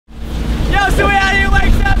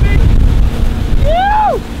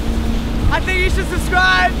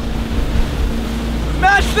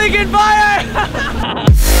thinking fire!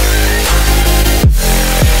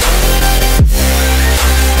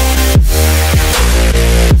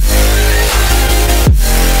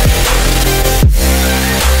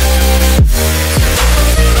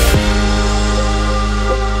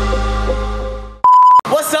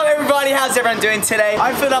 How's everyone doing today?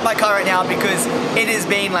 I'm filling up my car right now because it has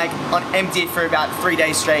been like on empty for about 3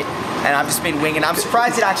 days straight and I've just been winging. I'm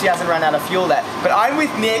surprised it actually hasn't run out of fuel there. But I'm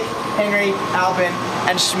with Nick, Henry, Albin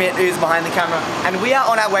and Schmidt, who's behind the camera, and we are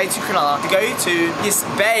on our way to Cronulla to go to this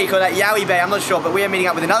bay called that Yowie Bay, I'm not sure, but we are meeting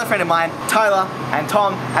up with another friend of mine, Tyler and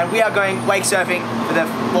Tom, and we are going wake surfing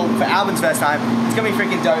for Albin's first time. It's gonna be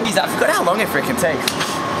freaking dope. I forgot how long it freaking takes.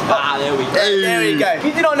 Ah, there we go. There we go. If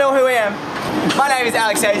you do not know who I am, my name is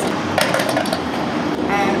Alex Hayes.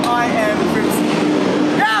 And I am from...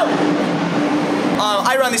 No!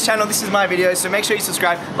 I run this channel, this is my video, so make sure you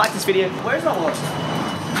subscribe, like this video. Where's my wallet?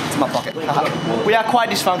 It's in my pocket. We are quite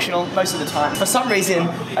dysfunctional most of the time. For some reason,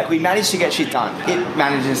 like, we manage to get shit done. It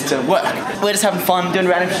manages to work. We're just having fun, doing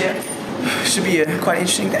random shit. Should be a quite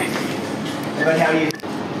interesting day. Everybody, how are you?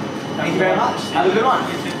 Thank you very much. Have a good one.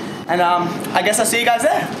 And I guess I'll see you guys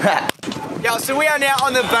there. Yo, so we are now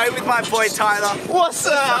on the boat with my boy Tyler. What's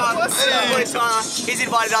up? What's up, boy Tyler? He's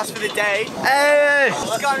invited us for the day. Hey!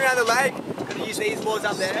 Just going around the lake. Gonna use these boards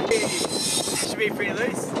up there. Should be pretty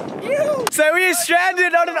loose. So we are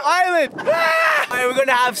stranded on an island. And we're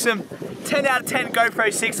gonna have some 10 out of 10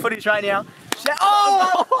 GoPro 6 footage right now.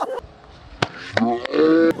 Oh!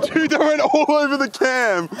 Dude, that went all over the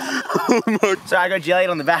cam. Oh my. Sorry, I got jellied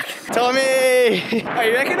on the back. Tommy! Oh,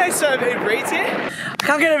 you reckon they serve Uber Eats here? I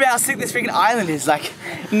can't get over how sick this freaking island is. Like,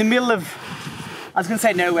 in the middle of, I was gonna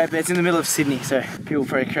say nowhere, but it's in the middle of Sydney, so people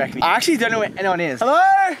probably correct me. I actually don't know where anyone is. Hello?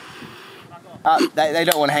 They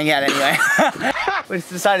don't want to hang out anyway. We just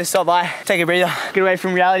decided to stop by, take a breather, get away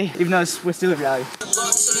from reality, even though we're still in reality.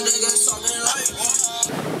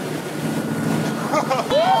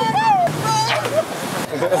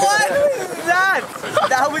 What was that?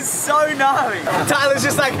 That was so gnarly. Tyler's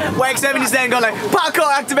just like wakes up and he's then going like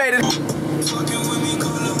parkour activated.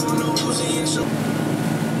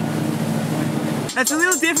 That's a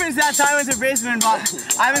little different to that time I went to Brisbane, but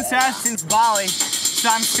I haven't surfed since Bali, so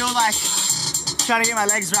I'm still like trying to get my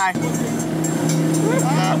legs right.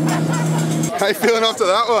 How you feeling after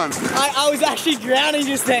that one? I was actually drowning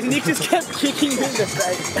just then. Nick just kept kicking me in the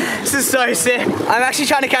face. This is so sick. I'm actually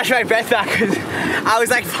trying to catch my breath back because I was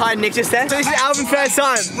like behind Nick just then. So this is Alvin's first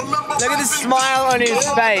time. Look at the smile on his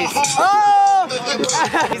face. Oh!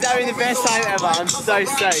 He's having the best time ever. I'm so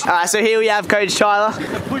stoked. Alright, so here we have Coach Tyler.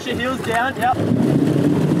 Push your heels down, yep.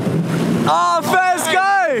 Oh, first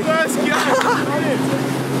go! First go!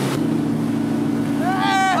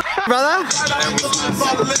 Brother?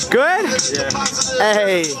 Good? Yeah.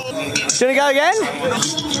 Hey. Should we go again?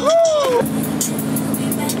 Woo!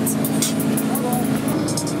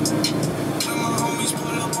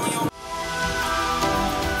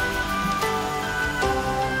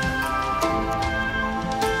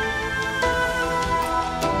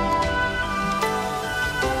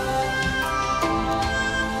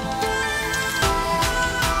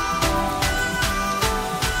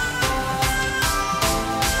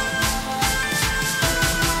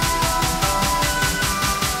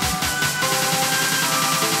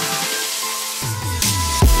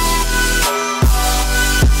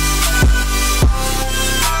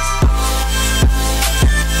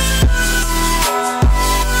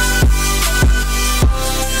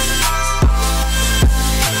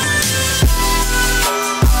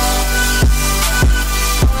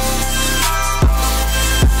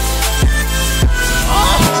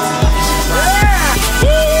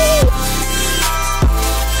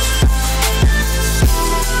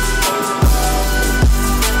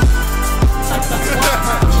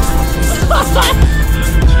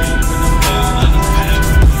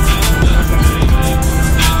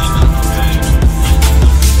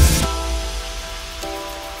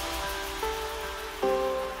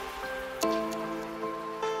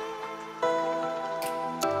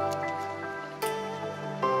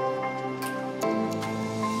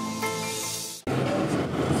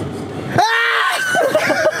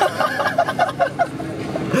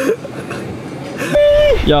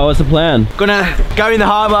 Yo, what's the plan? Gonna go in the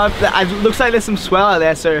harbour. It looks like there's some swell out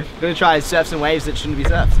there, so gonna try to surf some waves that shouldn't be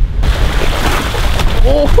surfed.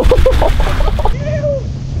 Oh!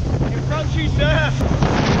 In front you surf!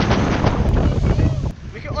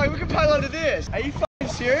 We can paddle under this. Are you fucking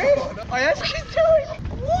serious? Oh, that's what he's doing!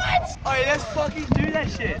 What? Oh, let's fucking do that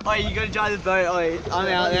shit. Oh, you gotta drive the boat. Oh, I'm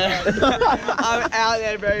out there. I'm out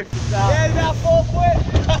there, bro. Yeah, about 4 foot.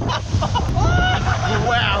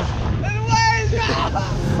 Wow. And the waves!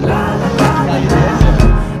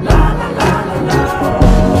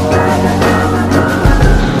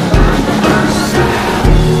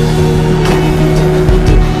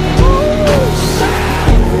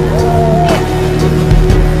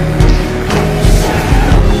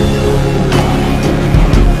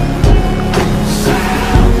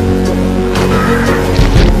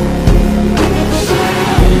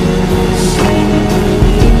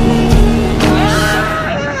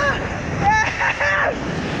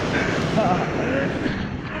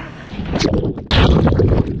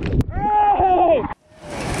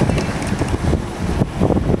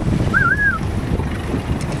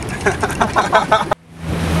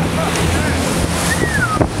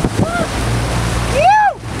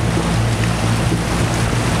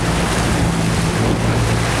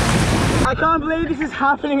 I can't believe this is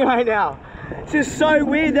happening right now. This is so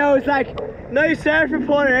weird. There was like no surf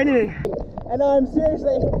report or anything. And I'm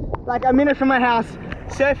seriously like a minute from my house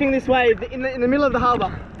surfing this wave in the middle of the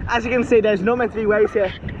harbour. As you can see, there's not meant to be waves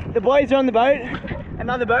here. The boys are on the boat,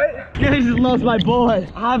 another boat. Nearly just lost my board.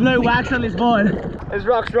 I have no wax on this board. There's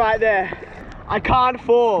rocks right there. I can't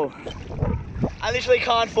fall. I literally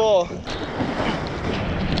can't fall.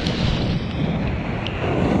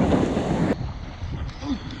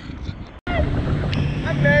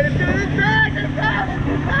 I made it to the track!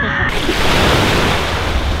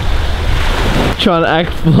 Trying to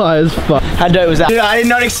act fly as fuck. How dope was that? Dude, I did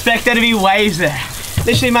not expect there to be waves there.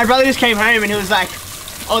 Literally, my brother just came home and he was like,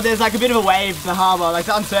 oh, there's like a bit of a wave in the harbour, like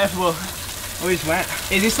it's unsurfable. And we just went.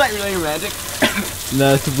 Is this like really romantic?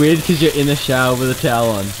 No, it's weird because you're in the shower with a towel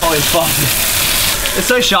on. Oh, it's fucking. It's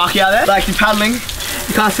so sharky out there. Like you're paddling,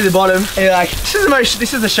 you can't see the bottom. And you're like,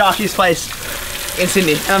 this is the sharkiest place in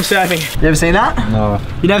Sydney. And I'm surfing. You ever seen that? No.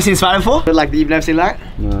 You never seen a spider before? But like, you've never seen that?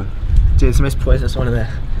 No. Dude, it's the most poisonous one in there.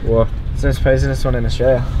 What? It's the most poisonous one in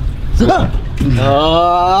Australia. So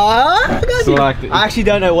like I actually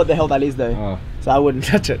don't know what the hell that is though. Oh. So I wouldn't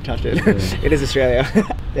touch it. Yeah. It is Australia.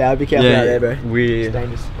 Yeah, be careful out there, bro. We, It's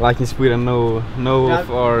dangerous. like in Sweden, no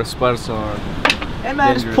or spurs or And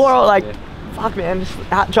man, just dangerous. poor old, like, Yeah. fuck man, just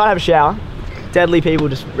try to have a shower. Deadly people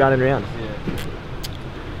just running around.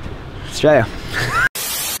 Australia.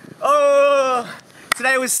 Oh,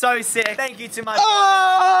 today was so sick. Thank you to my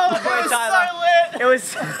boy Tyler. So lit.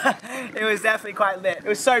 It was definitely quite lit. It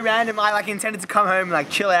was so random. I like intended to come home and like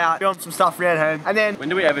chill out, film some stuff around home, and then when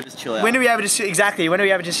do we ever just chill out? when do we ever just exactly? When do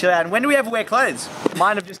we ever just chill out? And when do we ever wear clothes?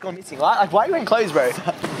 Mine have just gone missing. Like why are you wearing clothes, bro?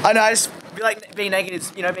 I know. I just feel like being naked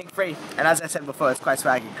is, you know, being free. And as I said before, it's quite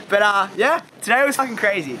swaggy. But yeah, today was fucking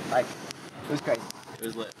crazy. Like, it was crazy. It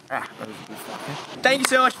was lit. Thank you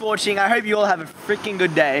so much for watching. I hope you all have a freaking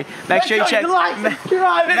good day. Make sure you check. Make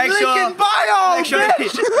sure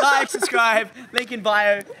you like, subscribe, link in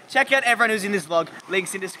bio. Check out everyone who's in this vlog.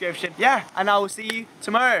 Links in description. Yeah, and I will see you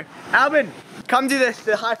tomorrow. Albin, come do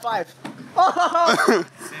the high five. See you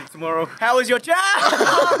tomorrow. How was your job?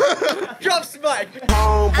 Drop smoke.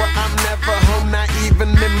 Home, but I'm never home, not even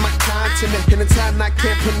in my continent. In a time I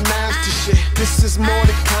can't pronounce this shit. This is more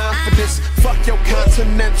than confidence. Fuck your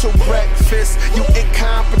continental breakfast. You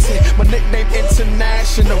incompetent. My nickname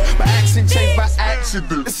international. My accent changed by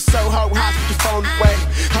accident. This is so hard, hospital phone away.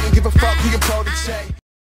 I don't give a fuck who your protege.